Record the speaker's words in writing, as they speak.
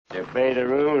Obey the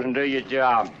rules and do your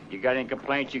job. You got any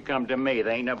complaints, you come to me.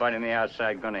 There ain't nobody on the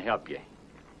outside gonna help you.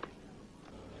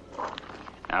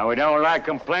 Now, we don't like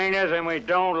complainers and we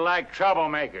don't like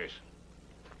troublemakers.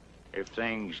 If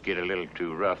things get a little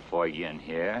too rough for you in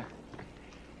here,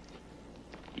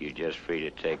 you're just free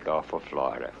to take off for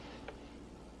Florida.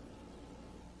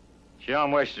 Show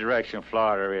 'em which direction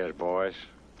Florida is, boys.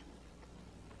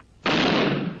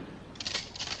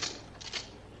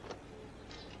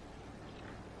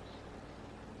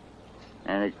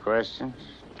 Any questions?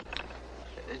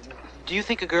 Do you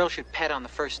think a girl should pet on the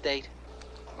first date?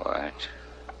 What?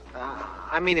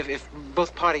 I mean, if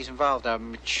both parties involved are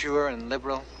mature and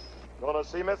liberal. Gonna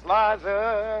see Miss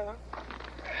Liza.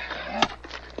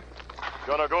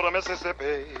 Gonna go to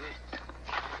Mississippi.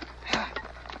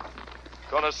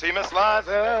 Gonna see Miss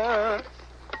Liza.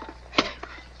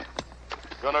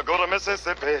 Gonna go to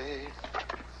Mississippi.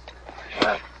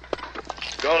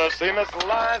 Gonna see Miss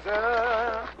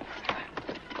Liza.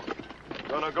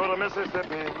 Gonna go to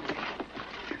Mississippi.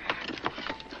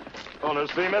 Gonna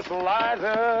see Miss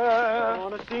Liza.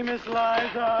 Gonna see Miss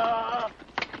Liza.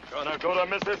 Gonna go to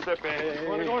Mississippi.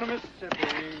 Gonna go to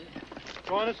Mississippi.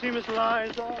 Gonna see Miss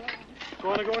Liza.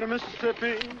 Gonna go to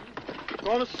Mississippi.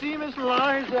 Gonna see Miss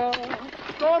Liza.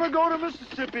 Gonna go to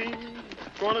Mississippi.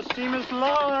 Gonna see Miss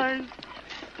Liza.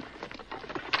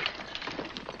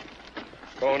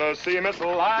 Gonna see Miss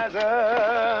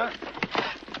Liza.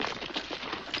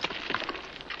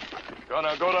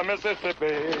 Gonna go to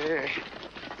Mississippi.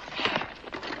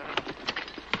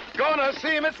 Gonna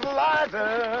see Miss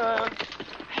Liza.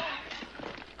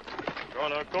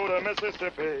 Gonna go to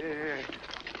Mississippi.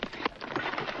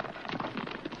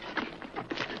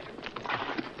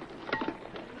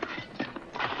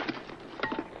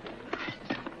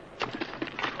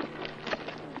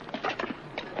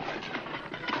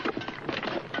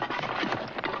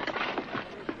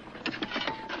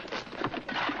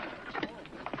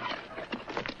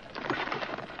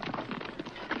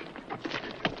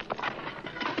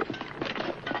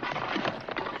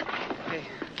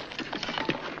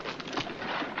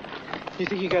 You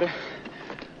think you got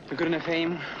a good enough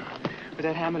aim with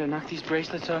that hammer to knock these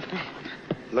bracelets off me?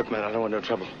 Look, man, I don't want no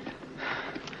trouble.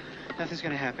 Nothing's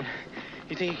gonna happen.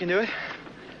 You think you can do it?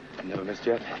 I've never missed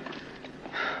yet.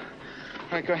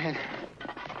 All right, go ahead.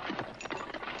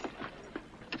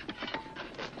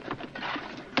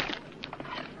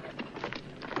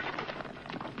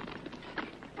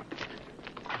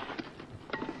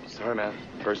 Sorry, man.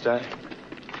 First time?